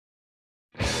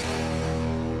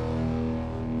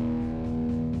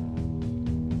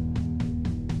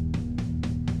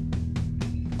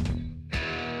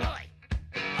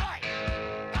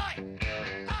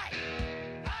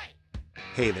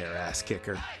Hey there, ass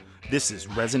kicker. This is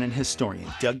resident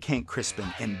historian Doug Kent Crispin,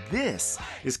 and this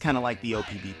is kind of like the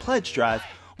OPB Pledge Drive,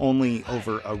 only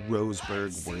over a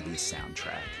Roseburg-worthy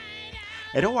soundtrack.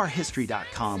 At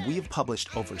orhistory.com, we have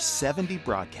published over 70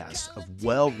 broadcasts of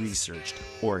well-researched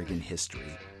Oregon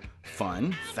history.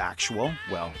 Fun, factual,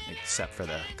 well, except for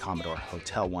the Commodore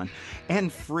Hotel one,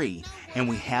 and free, and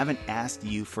we haven't asked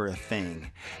you for a thing,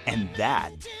 and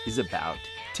that is about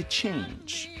to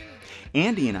change.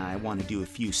 Andy and I want to do a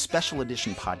few special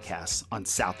edition podcasts on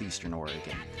southeastern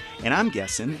Oregon, and I'm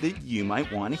guessing that you might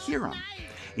want to hear them.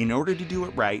 In order to do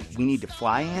it right, we need to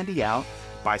fly Andy out,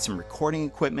 buy some recording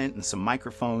equipment and some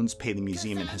microphones, pay the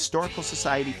Museum and Historical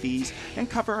Society fees, and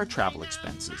cover our travel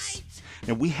expenses.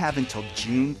 Now, we have until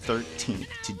June 13th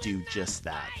to do just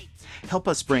that. Help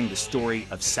us bring the story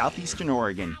of southeastern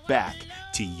Oregon back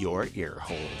to your ear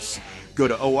holes. Go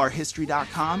to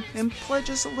orhistory.com and pledge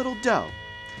us a little dough.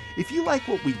 If you like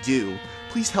what we do,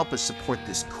 please help us support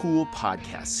this cool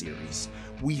podcast series.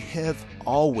 We have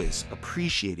always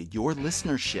appreciated your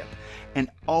listenership and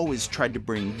always tried to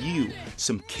bring you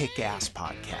some kick-ass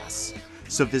podcasts.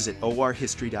 So visit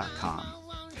orhistory.com.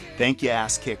 Thank you,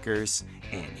 ass kickers,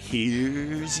 and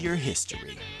here's your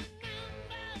history.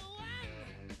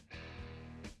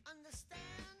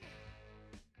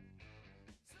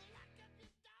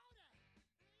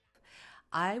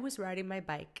 I was riding my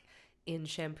bike in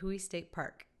Shampooey State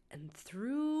Park, and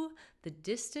through the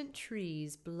distant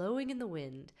trees blowing in the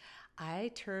wind,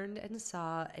 I turned and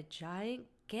saw a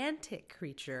gigantic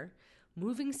creature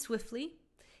moving swiftly.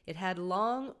 It had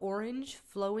long orange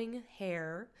flowing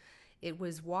hair. It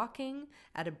was walking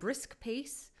at a brisk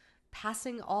pace,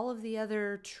 passing all of the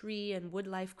other tree and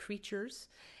woodlife creatures.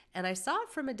 And I saw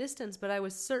it from a distance, but I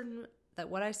was certain that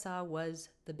what I saw was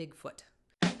the Bigfoot.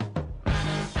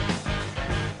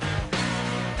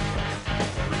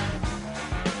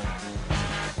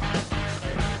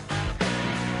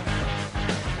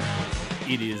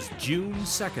 It is June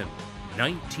 2nd,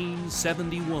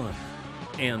 1971,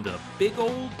 and a big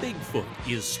old Bigfoot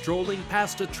is strolling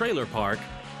past a trailer park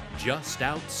just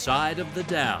outside of the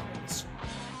Downs.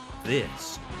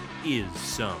 This is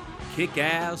some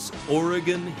kick-ass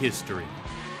Oregon history.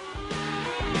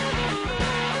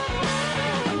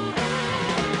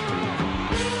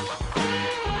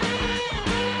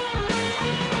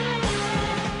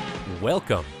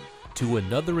 Welcome to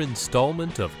another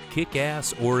installment of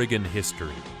Kick-Ass Oregon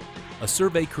History, a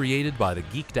survey created by the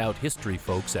geeked out history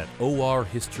folks at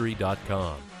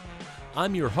orhistory.com.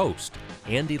 I'm your host,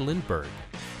 Andy Lindberg,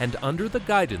 and under the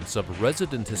guidance of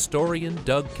resident historian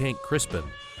Doug Kent Crispin,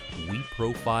 we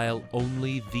profile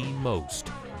only the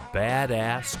most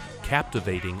badass,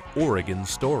 captivating Oregon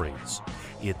stories.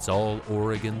 It's all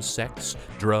Oregon sex,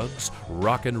 drugs,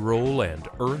 rock and roll, and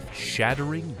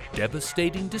earth-shattering,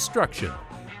 devastating destruction.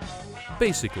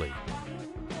 Basically,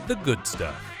 the good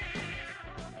stuff.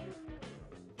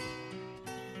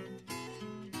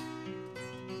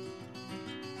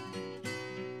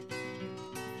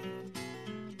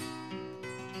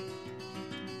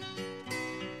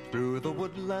 Through the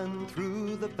woodland,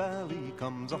 through the valley,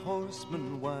 comes a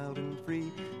horseman wild and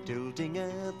free, tilting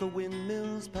at the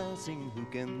windmills passing. Who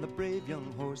can the brave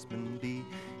young horseman be?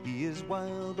 He is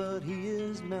wild, but he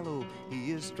is mellow.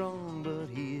 He is strong, but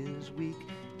he is weak.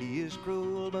 He is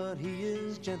cruel, but he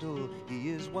is gentle. He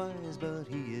is wise, but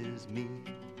he is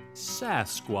meek.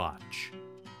 Sasquatch.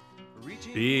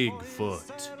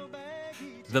 Bigfoot.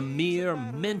 The mere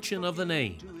mention of the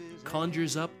name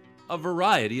conjures up a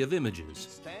variety of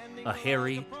images. A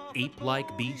hairy,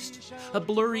 ape-like beast, a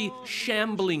blurry,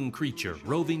 shambling creature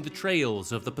roving the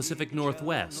trails of the Pacific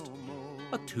Northwest,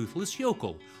 a toothless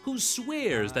yokel who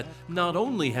swears that not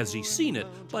only has he seen it,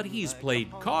 but he's played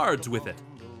cards with it,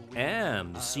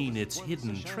 and seen its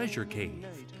hidden treasure cave.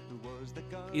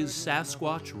 Is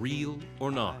Sasquatch real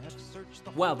or not?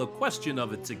 While the question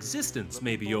of its existence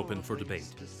may be open for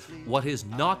debate, what is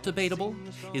not debatable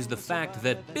is the fact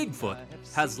that Bigfoot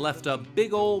has left a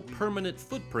big old permanent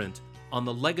footprint on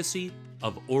the legacy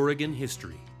of Oregon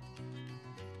history.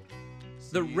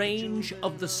 The range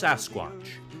of the Sasquatch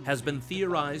has been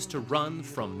theorized to run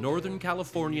from northern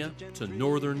California to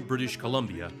northern British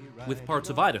Columbia, with parts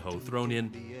of Idaho thrown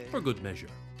in for good measure.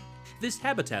 This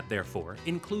habitat, therefore,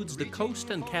 includes the Coast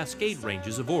and Cascade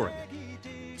Ranges of Oregon.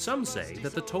 Some say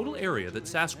that the total area that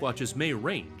Sasquatches may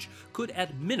range could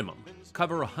at minimum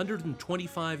cover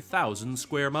 125,000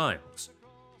 square miles.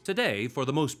 Today, for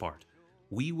the most part,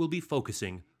 we will be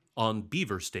focusing on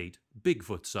Beaver State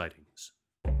Bigfoot sightings.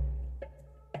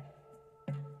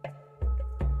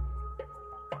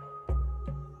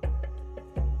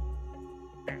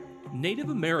 Native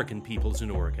American peoples in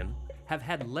Oregon have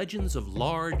had legends of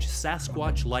large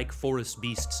Sasquatch-like forest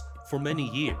beasts for many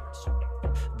years.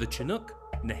 The Chinook,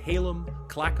 Nehalem,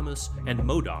 Clackamas, and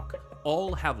Modoc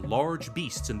all have large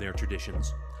beasts in their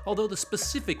traditions, although the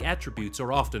specific attributes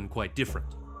are often quite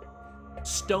different.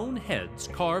 Stone heads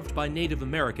carved by Native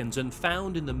Americans and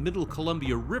found in the Middle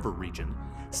Columbia River region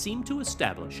seem to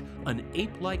establish an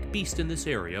ape-like beast in this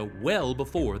area well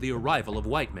before the arrival of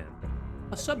white men,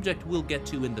 a subject we'll get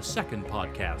to in the second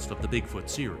podcast of the Bigfoot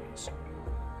series.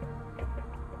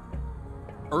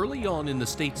 Early on in the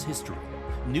state's history,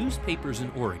 newspapers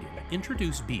in Oregon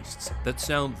introduced beasts that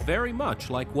sound very much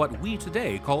like what we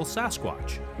today call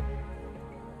Sasquatch.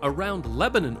 Around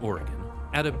Lebanon, Oregon,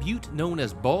 at a butte known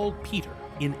as Bald Peter,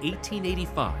 in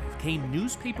 1885 came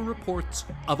newspaper reports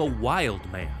of a wild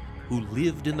man who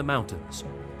lived in the mountains,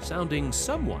 sounding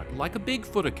somewhat like a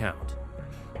Bigfoot account.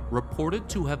 Reported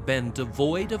to have been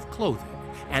devoid of clothing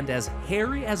and as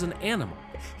hairy as an animal,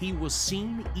 he was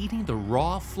seen eating the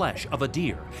raw flesh of a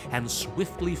deer and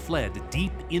swiftly fled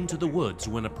deep into the woods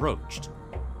when approached.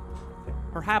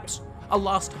 Perhaps a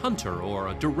lost hunter or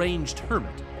a deranged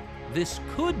hermit, this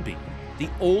could be the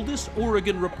oldest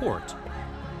Oregon report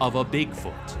of a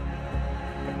Bigfoot.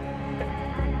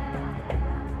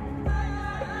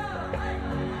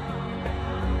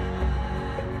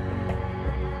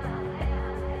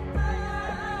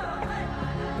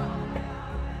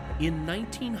 In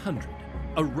 1900,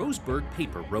 a Roseburg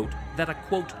paper wrote that a,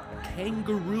 quote,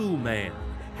 kangaroo man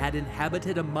had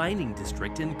inhabited a mining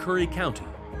district in Curry County.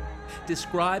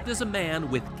 Described as a man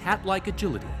with cat-like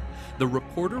agility, the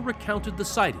reporter recounted the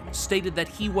sighting, stated that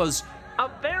he was a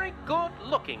very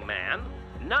good-looking man,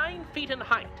 9 feet in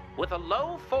height, with a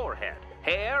low forehead,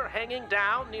 hair hanging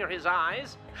down near his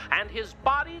eyes, and his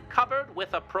body covered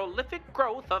with a prolific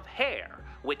growth of hair,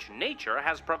 which nature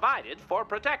has provided for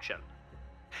protection.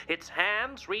 Its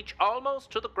hands reach almost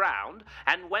to the ground,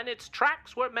 and when its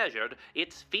tracks were measured,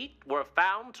 its feet were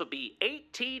found to be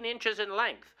 18 inches in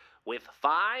length, with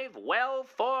 5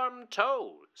 well-formed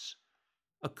toes.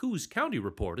 A Coos County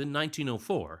report in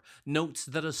 1904 notes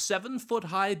that a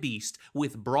 7-foot-high beast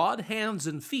with broad hands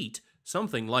and feet,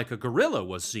 something like a gorilla,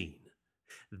 was seen.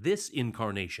 This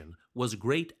incarnation was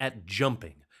great at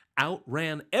jumping,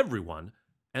 outran everyone,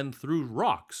 and threw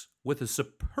rocks with a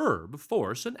superb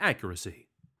force and accuracy.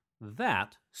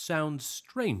 That sounds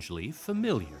strangely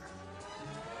familiar.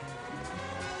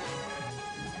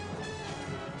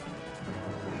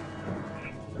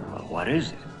 Well, what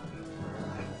is it?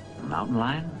 A mountain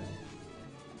lion?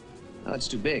 Oh, it's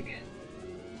too big.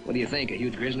 What do you think, a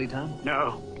huge grizzly, Tom?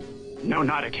 No,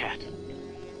 not a cat.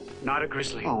 Not a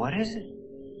grizzly. Oh, what is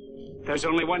it? There's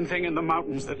only one thing in the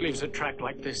mountains that leaves a track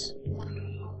like this.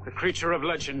 The creature of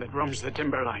legend that roams the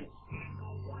timberline.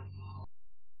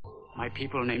 My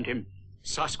people named him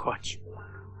Sasquatch.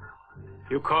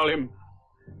 You call him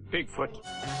Bigfoot.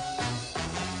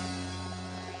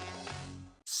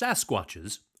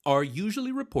 Sasquatches are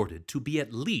usually reported to be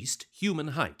at least human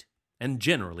height, and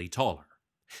generally taller.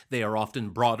 They are often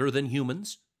broader than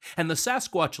humans, and the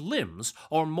Sasquatch limbs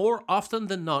are more often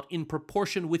than not in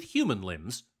proportion with human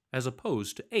limbs, as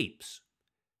opposed to apes.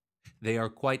 They are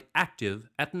quite active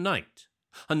at night,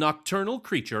 a nocturnal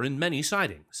creature in many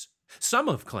sightings. Some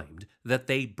have claimed that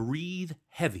they breathe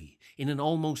heavy in an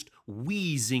almost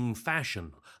wheezing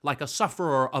fashion, like a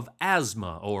sufferer of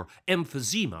asthma or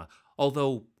emphysema,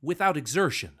 although without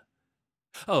exertion.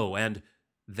 Oh, and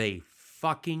they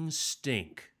fucking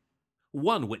stink.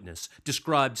 One witness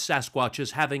described Sasquatch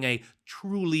as having a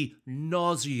truly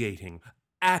nauseating,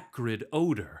 acrid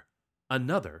odor.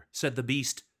 Another said the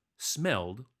beast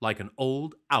smelled like an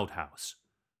old outhouse.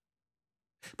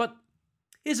 But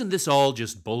isn't this all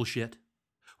just bullshit?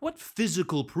 What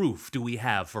physical proof do we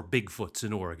have for Bigfoots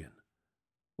in Oregon?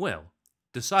 Well,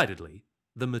 decidedly,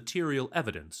 the material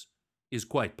evidence is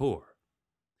quite poor.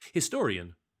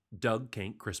 Historian Doug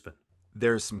Kenck-Crispin.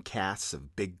 There are some casts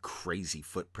of big, crazy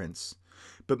footprints,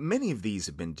 but many of these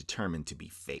have been determined to be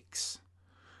fakes.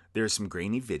 There are some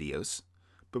grainy videos,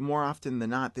 but more often than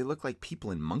not, they look like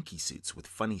people in monkey suits with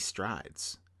funny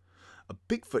strides. A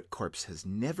Bigfoot corpse has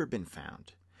never been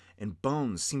found, and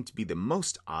bones seem to be the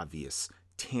most obvious,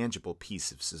 tangible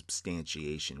piece of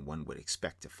substantiation one would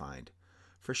expect to find,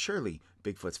 for surely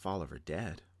Bigfoot's followers are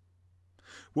dead.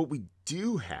 What we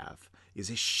do have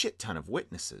is a shit ton of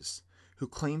witnesses who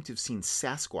claim to have seen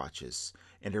Sasquatches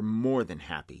and are more than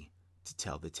happy to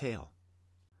tell the tale.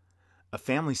 A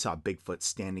family saw Bigfoot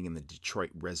standing in the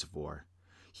Detroit Reservoir.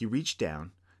 He reached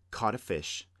down, caught a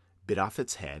fish, bit off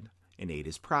its head, and ate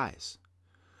his prize.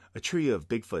 A trio of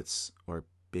Bigfoots, or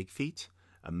Big Feet,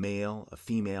 A male, a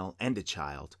female, and a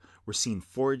child were seen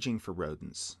foraging for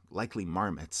rodents, likely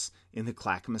marmots, in the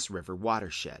Clackamas River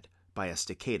watershed by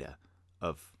Estacada.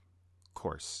 Of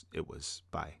course, it was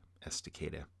by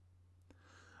Estacada.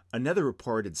 Another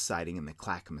reported sighting in the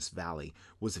Clackamas Valley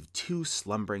was of 2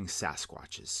 slumbering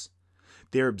Sasquatches.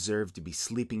 They are observed to be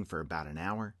sleeping for about an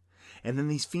hour, and then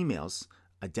these females,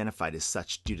 identified as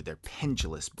such due to their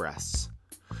pendulous breasts,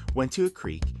 went to a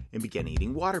creek and began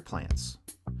eating water plants.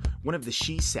 One of the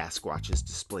she-Sasquatches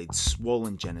displayed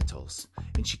swollen genitals,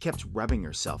 and she kept rubbing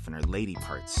herself in her lady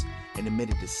parts and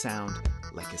emitted a sound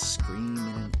like a scream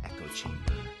in an echo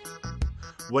chamber.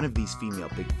 One of these female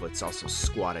Bigfoots also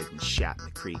squatted and shat in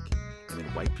the creek, and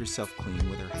then wiped herself clean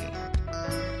with her hand.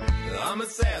 I'm a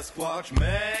Sasquatch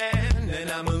man,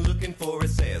 and I'm looking for a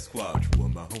Sasquatch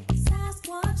woman.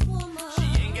 Sasquatch woman.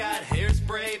 She ain't got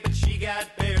hairspray, but she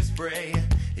got bear spray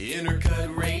in her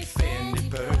cut rate Fendi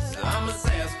purse. I'm a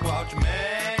Sasquatch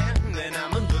man, and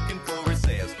I'm looking for a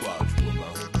Sasquatch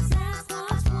woman.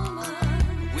 Sasquatch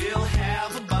woman. We'll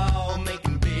have a ball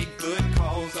making Bigfoot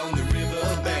calls on the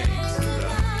river banks.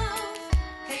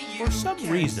 For some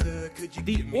reason,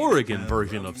 the Oregon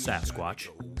version of Sasquatch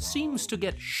seems to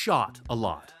get shot a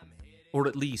lot, or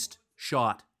at least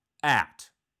shot at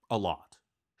a lot.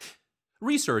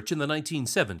 Research in the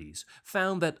 1970s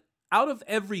found that out of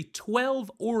every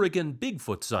 12 Oregon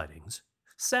Bigfoot sightings,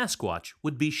 Sasquatch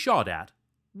would be shot at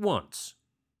once.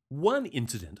 One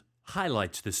incident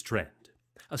highlights this trend.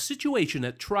 A situation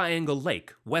at Triangle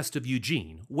Lake, west of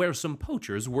Eugene, where some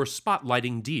poachers were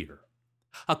spotlighting deer.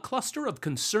 A cluster of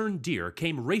concerned deer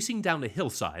came racing down a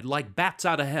hillside like bats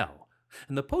out of hell,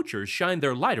 and the poachers shined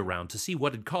their light around to see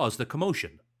what had caused the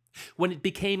commotion. When it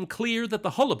became clear that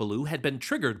the hullabaloo had been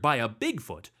triggered by a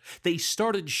Bigfoot, they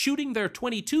started shooting their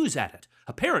 .22s at it,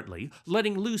 apparently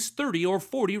letting loose 30 or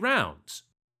 40 rounds.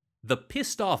 The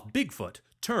pissed-off Bigfoot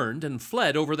turned and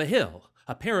fled over the hill,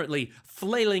 apparently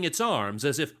flailing its arms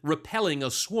as if repelling a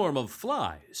swarm of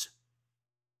flies.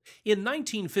 In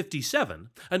 1957,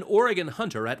 an Oregon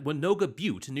hunter at Winoga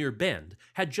Butte near Bend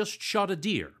had just shot a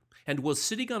deer and was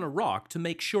sitting on a rock to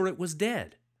make sure it was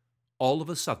dead. All of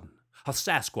a sudden, a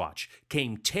Sasquatch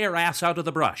came tear-ass out of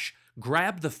the brush,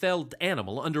 grabbed the felled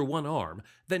animal under one arm,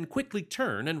 then quickly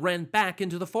turned and ran back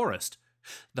into the forest.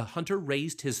 The hunter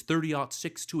raised his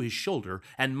 .30-06 to his shoulder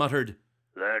and muttered,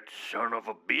 "That son of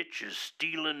a bitch is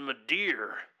stealing my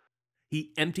deer."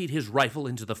 He emptied his rifle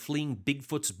into the fleeing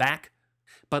Bigfoot's back,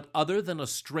 but other than a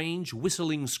strange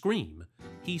whistling scream,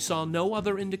 he saw no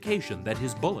other indication that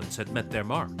his bullets had met their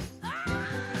mark.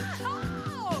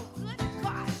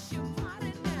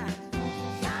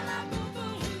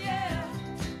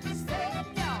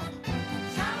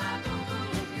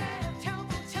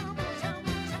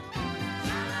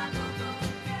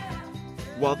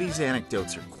 While these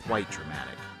anecdotes are quite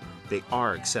dramatic, they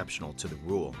are exceptional to the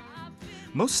rule.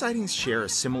 Most sightings share a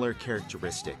similar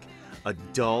characteristic, a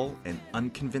dull and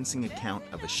unconvincing account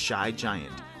of a shy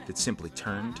giant that simply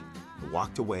turned,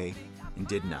 walked away, and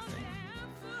did nothing.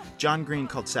 John Green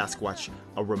called Sasquatch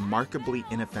a remarkably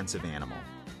inoffensive animal.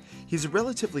 He's a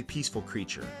relatively peaceful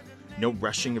creature. No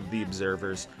rushing of the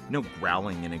observers, no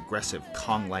growling in aggressive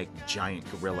Kong-like giant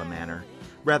gorilla manner.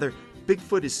 Rather,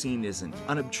 Bigfoot is seen as an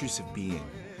unobtrusive being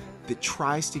that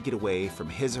tries to get away from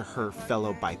his or her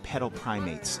fellow bipedal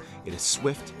primates at a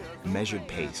swift, measured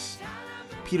pace.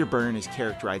 Peter Byrne has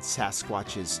characterized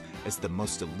Sasquatches as the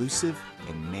most elusive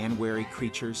and man-wary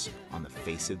creatures on the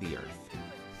face of the earth.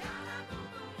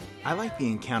 I like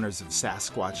the encounters of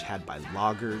Sasquatch had by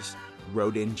loggers,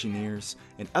 road engineers,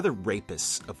 and other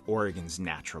rapists of Oregon's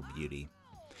natural beauty.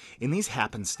 In these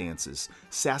happenstances,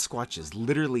 Sasquatch is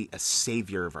literally a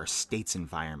savior of our state's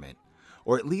environment,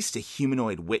 or at least a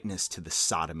humanoid witness to the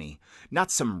sodomy,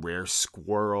 not some rare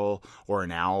squirrel or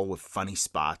an owl with funny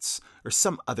spots, or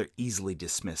some other easily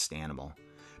dismissed animal.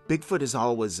 Bigfoot is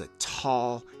always a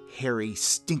tall, hairy,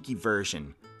 stinky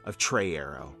version of Trey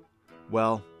Arrow.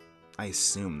 Well, I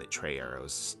assume that Trey Arrow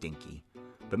is stinky,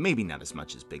 but maybe not as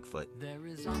much as Bigfoot. There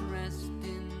is unrest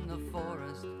in the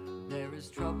forest, there is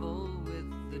trouble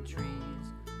with the trees,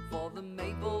 for the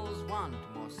maples want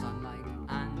more sunlight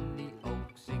and the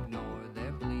oaks ignore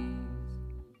their pleas.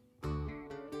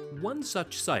 One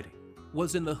such sighting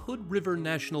was in the Hood River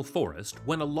National Forest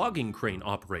when a logging crane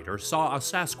operator saw a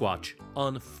Sasquatch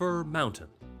on Fir Mountain.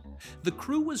 The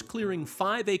crew was clearing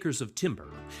 5 acres of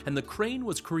timber, and the crane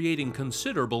was creating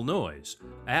considerable noise,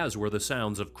 as were the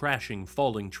sounds of crashing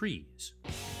falling trees.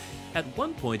 At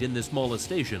one point in this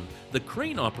molestation, the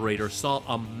crane operator saw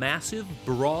a massive,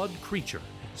 broad creature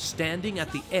standing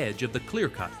at the edge of the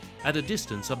clear-cut at a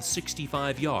distance of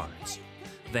 65 yards.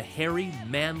 The hairy,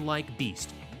 man-like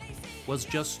beast was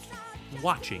just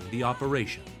watching the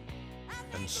operation,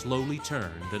 and slowly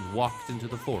turned and walked into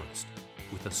the forest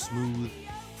with a smooth,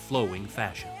 flowing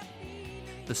fashion.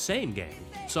 The same gang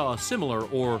saw a similar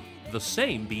or the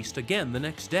same beast again the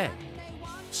next day.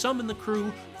 Some in the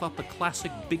crew thought the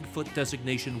classic Bigfoot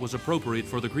designation was appropriate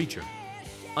for the creature.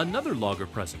 Another logger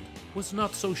present was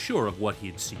not so sure of what he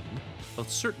had seen, but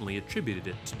certainly attributed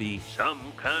it to be some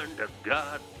kind of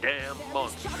goddamn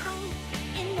monster.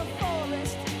 In the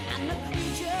forest, and the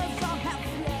creatures all have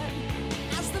fled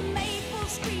as the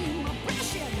maples scream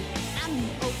oppression, and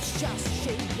the oaks just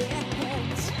shake their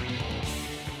heads.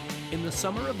 In the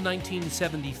summer of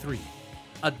 1973,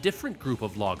 a different group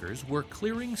of loggers were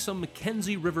clearing some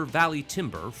Mackenzie River Valley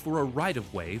timber for a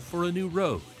right-of-way for a new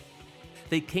road.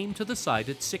 They came to the site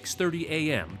at 6:30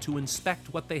 a.m. to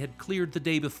inspect what they had cleared the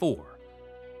day before.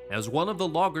 As one of the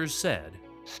loggers said,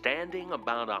 Standing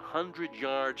about 100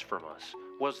 yards from us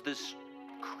was this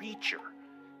creature.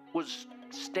 Was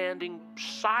standing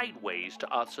sideways to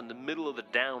us in the middle of the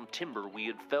down timber we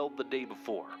had felled the day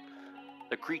before.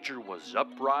 The creature was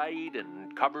upright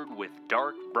and covered with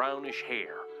dark brownish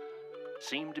hair.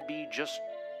 Seemed to be just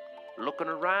looking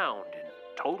around in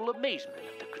total amazement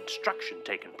at the construction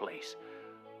taking place.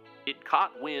 It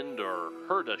caught wind or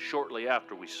heard us shortly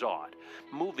after we saw it.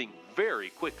 Moving very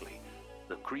quickly,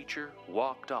 the creature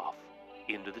walked off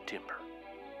into the timber.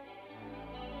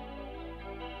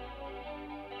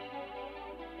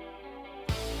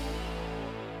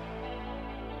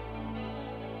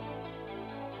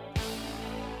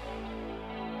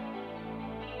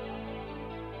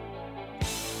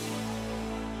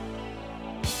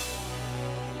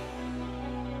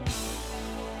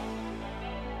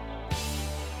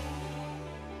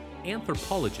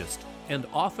 Anthropologist and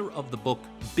author of the book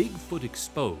Bigfoot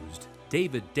Exposed,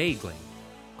 David Daegling,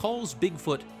 calls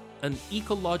Bigfoot an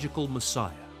ecological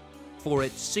messiah, for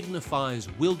it signifies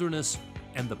wilderness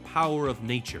and the power of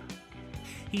nature.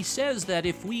 He says that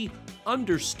if we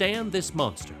understand this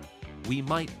monster, we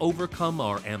might overcome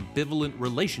our ambivalent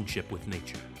relationship with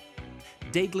nature.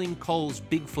 Daegling calls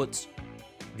Bigfoots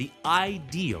the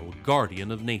ideal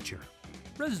guardian of nature.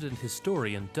 Resident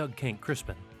historian Doug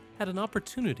Kenck-Crispin had an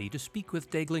opportunity to speak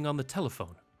with Daegling on the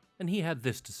telephone, and he had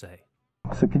this to say.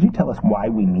 So could you tell us why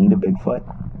we need a Bigfoot?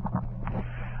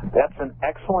 That's an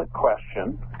excellent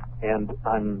question, and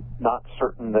I'm not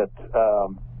certain that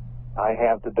I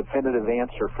have the definitive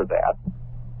answer for that,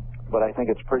 but I think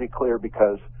it's pretty clear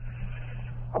because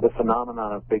the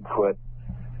phenomenon of Bigfoot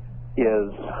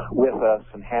is with us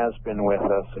and has been with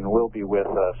us and will be with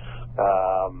us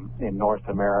in North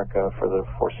America for the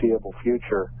foreseeable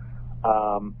future.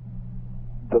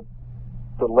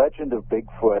 The legend of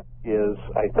Bigfoot is,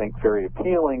 I think, very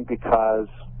appealing because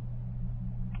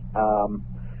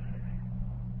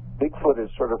Bigfoot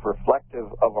is sort of reflective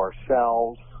of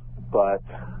ourselves, but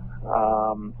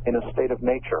in a state of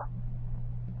nature.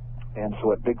 And so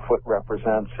what Bigfoot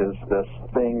represents is this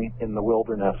thing in the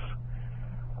wilderness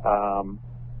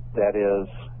that is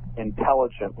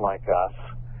intelligent like us,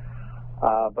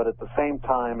 but at the same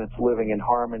time it's living in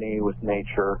harmony with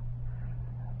nature.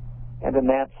 And in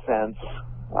that sense,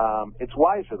 it's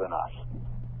wiser than us.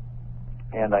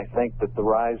 And I think that the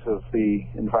rise of the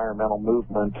environmental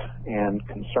movement and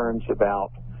concerns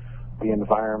about the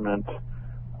environment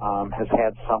has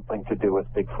had something to do with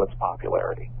Bigfoot's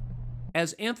popularity.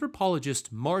 As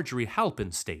anthropologist Marjorie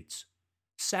Halpin states,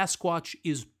 Sasquatch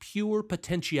is pure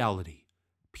potentiality,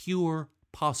 pure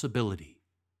possibility.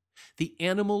 The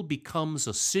animal becomes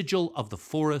a sigil of the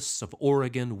forests of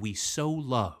Oregon we so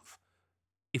love.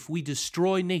 If we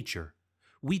destroy nature,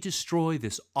 we destroy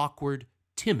this awkward,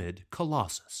 timid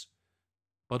colossus.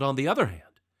 But on the other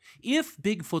hand, if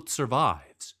Bigfoot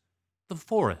survives, the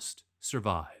forest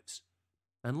survives.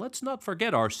 And let's not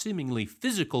forget our seemingly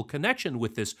physical connection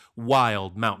with this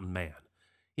wild mountain man.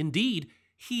 Indeed,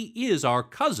 he is our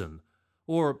cousin,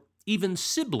 or even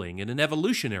sibling in an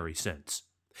evolutionary sense.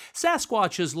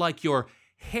 Sasquatch is like your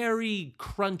hairy,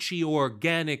 crunchy,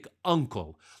 organic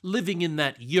uncle living in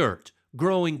that yurt,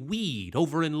 growing weed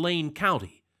over in Lane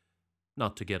County.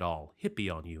 Not to get all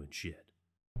hippie on you and shit.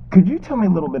 Could you tell me a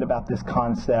little bit about this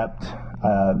concept?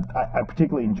 I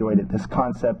particularly enjoyed it, this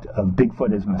concept of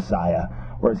Bigfoot as Messiah,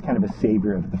 or as kind of a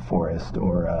savior of the forest,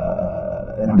 or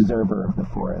an observer of the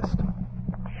forest.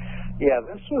 Yeah,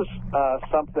 this was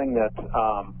something that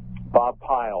Bob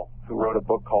Pyle, who wrote a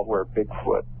book called Where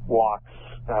Bigfoot Walks,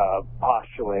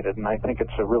 postulated, and I think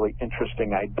it's a really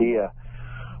interesting idea.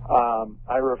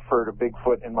 I refer to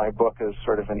Bigfoot in my book as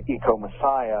sort of an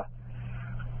eco-messiah,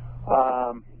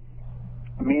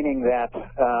 meaning that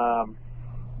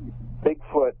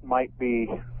Bigfoot might be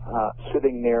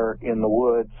sitting there in the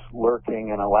woods,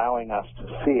 lurking and allowing us to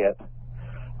see it,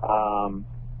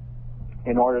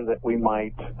 in order that we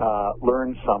might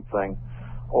learn something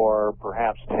or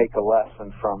perhaps take a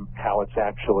lesson from how it's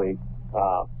actually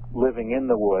living in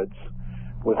the woods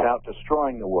without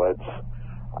destroying the woods.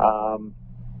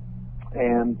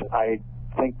 And I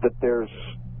think that there's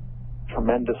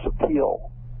tremendous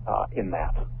appeal in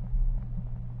that.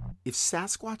 If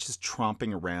Sasquatch is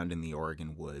tromping around in the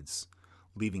Oregon woods,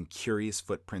 leaving curious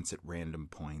footprints at random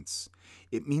points,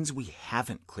 it means we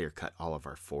haven't clear-cut all of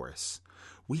our forests.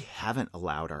 We haven't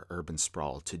allowed our urban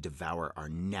sprawl to devour our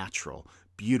natural,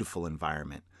 beautiful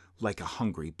environment like a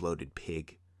hungry, bloated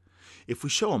pig. If we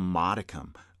show a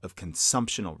modicum of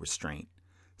consumptional restraint,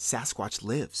 Sasquatch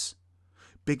lives.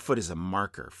 Bigfoot is a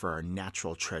marker for our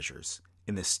natural treasures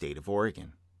in the state of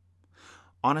Oregon.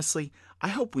 Honestly, I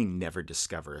hope we never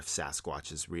discover if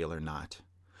Sasquatch is real or not.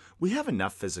 We have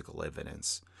enough physical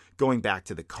evidence, going back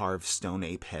to the carved stone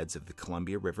ape heads of the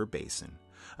Columbia River Basin,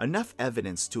 enough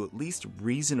evidence to at least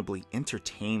reasonably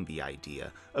entertain the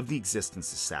idea of the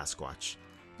existence of Sasquatch.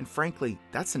 And frankly,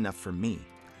 that's enough for me.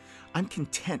 I'm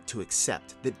content to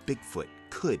accept that Bigfoot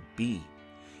could be.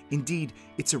 Indeed,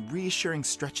 it's a reassuring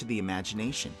stretch of the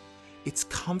imagination. It's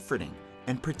comforting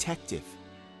and protective.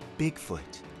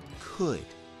 Bigfoot could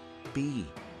be.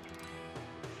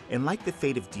 And like the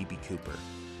fate of D.B. Cooper,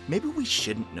 maybe we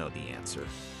shouldn't know the answer.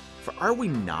 For are we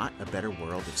not a better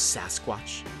world if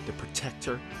Sasquatch, the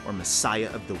protector or messiah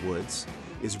of the woods,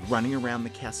 is running around the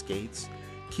Cascades,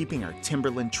 keeping our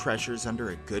timberland treasures under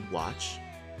a good watch?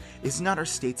 Is not our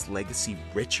state's legacy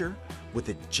richer with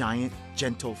a giant,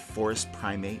 gentle forest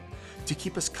primate to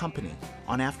keep us company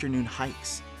on afternoon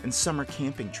hikes and summer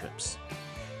camping trips?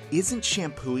 Isn't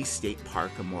Shampooey State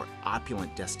Park a more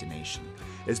opulent destination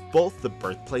as both the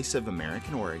birthplace of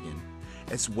American Oregon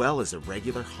as well as a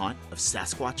regular haunt of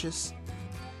Sasquatches?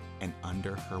 And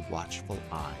under her watchful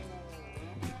eye,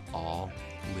 we all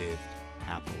lived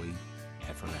happily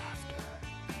ever after.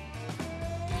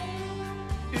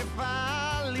 If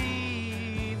I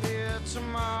leave here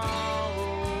tomorrow,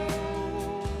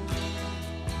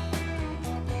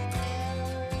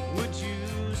 would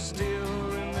you still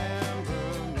remember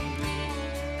me?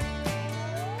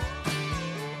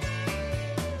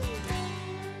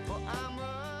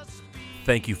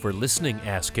 Thank you for listening,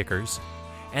 Ass Kickers,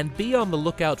 and be on the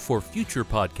lookout for future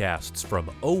podcasts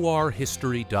from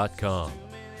orhistory.com.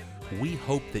 We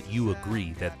hope that you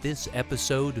agree that this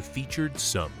episode featured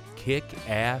some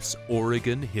kick-ass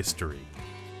Oregon history.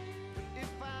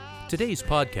 Today's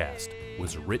podcast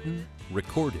was written,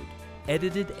 recorded,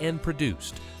 edited, and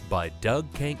produced by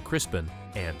Doug Kank Crispin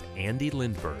and Andy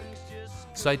Lindberg.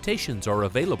 Citations are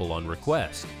available on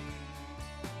request.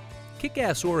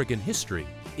 Kick-ass Oregon history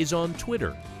is on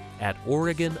Twitter at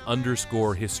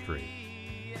Oregon_history.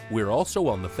 We're also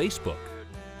on the Facebook.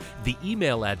 The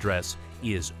email address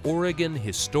is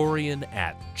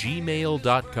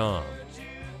OregonHistorian@gmail.com.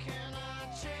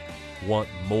 Want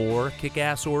more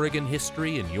kick-ass Oregon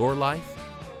history in your life?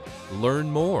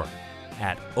 Learn more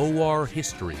at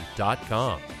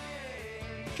orhistory.com.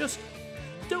 Just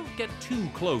don't get too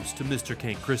close to Mr.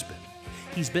 Kank Crispin.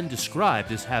 He's been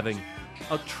described as having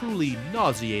a truly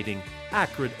nauseating,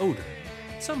 acrid odor,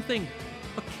 something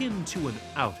akin to an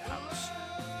outhouse.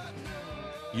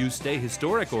 You stay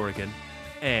historic, Oregon,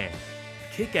 and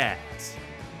kick ass.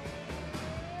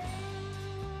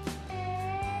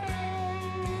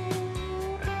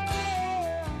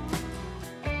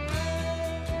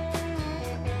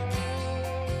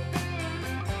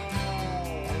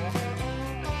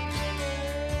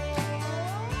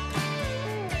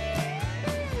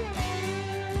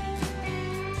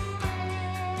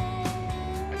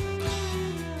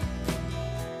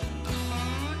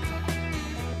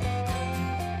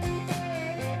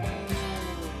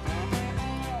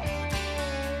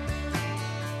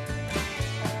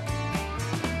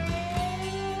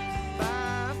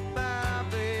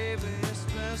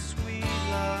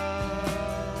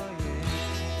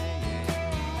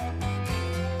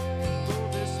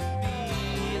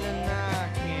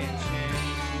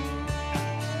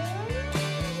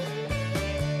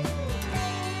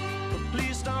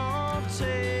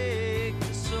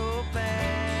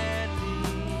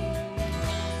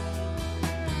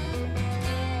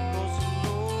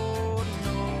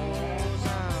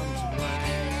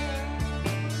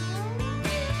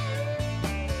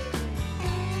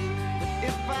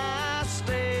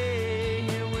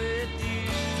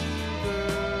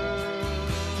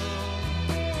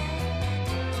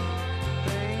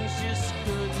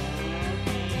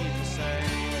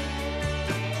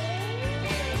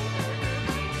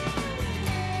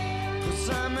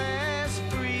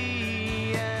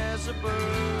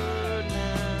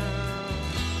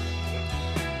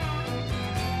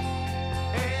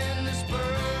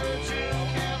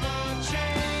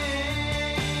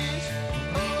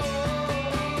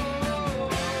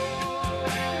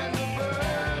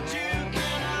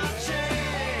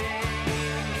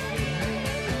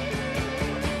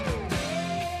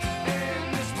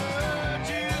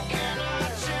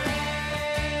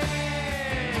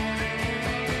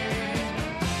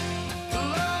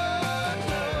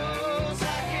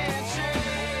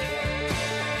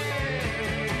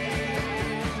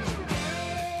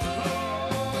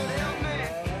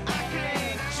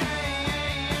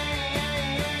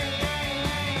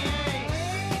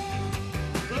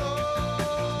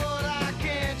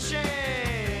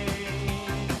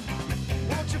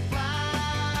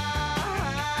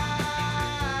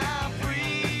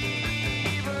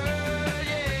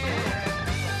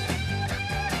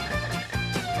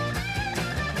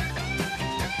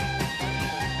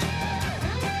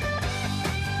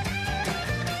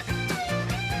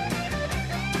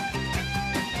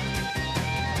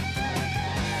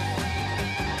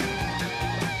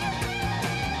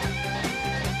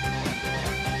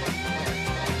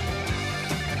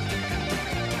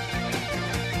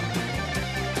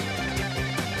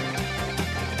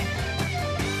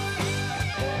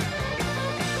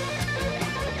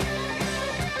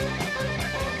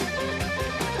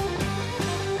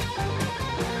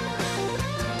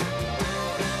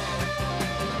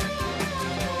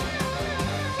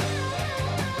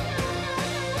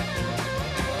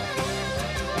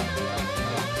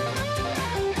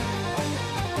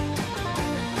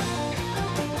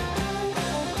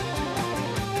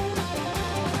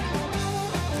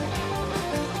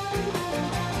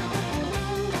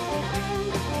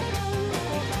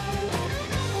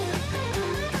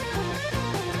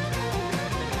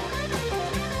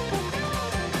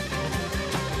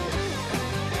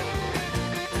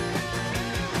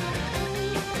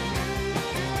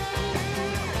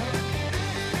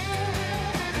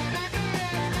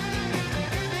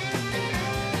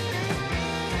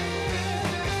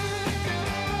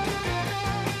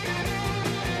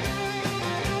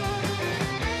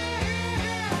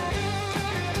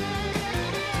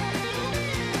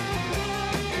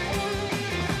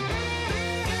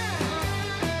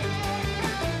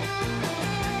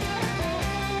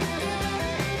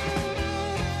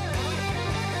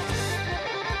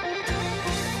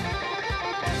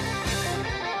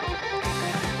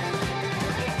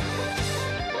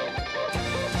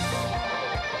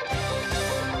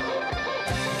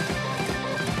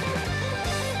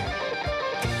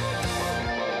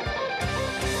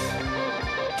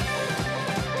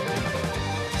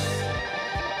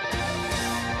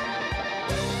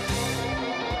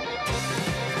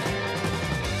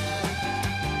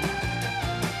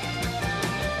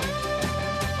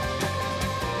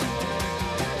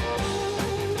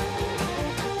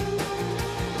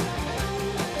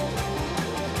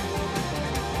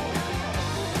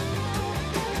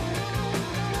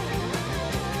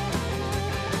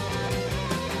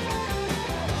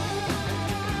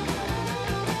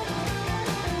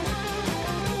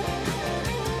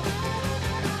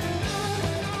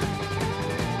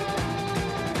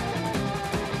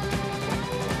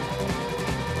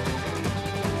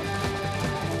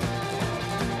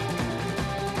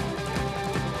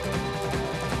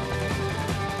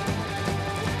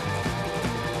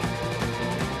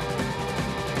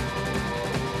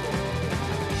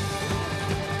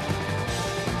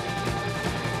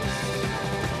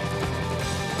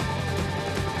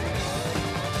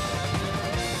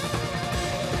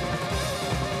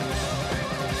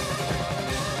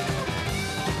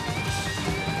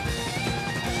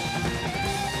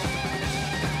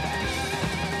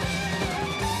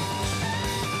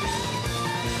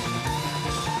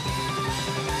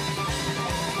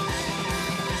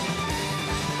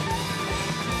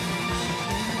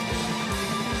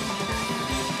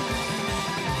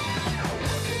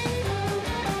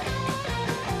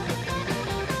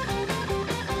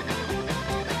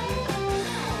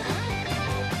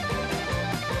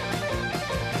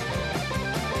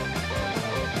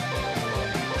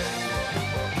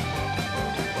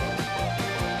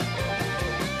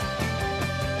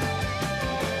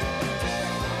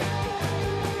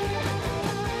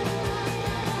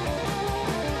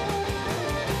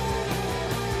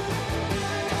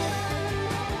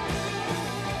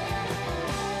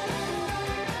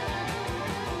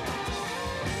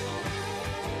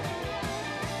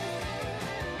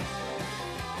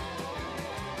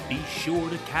 Be sure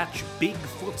to catch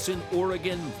Bigfoots in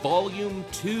Oregon Volume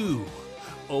 2.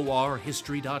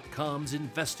 ORHistory.com's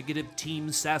investigative team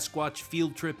Sasquatch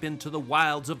field trip into the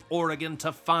wilds of Oregon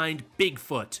to find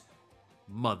Bigfoot.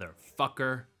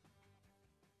 Motherfucker.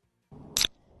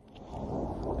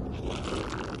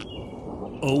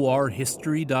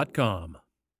 ORHistory.com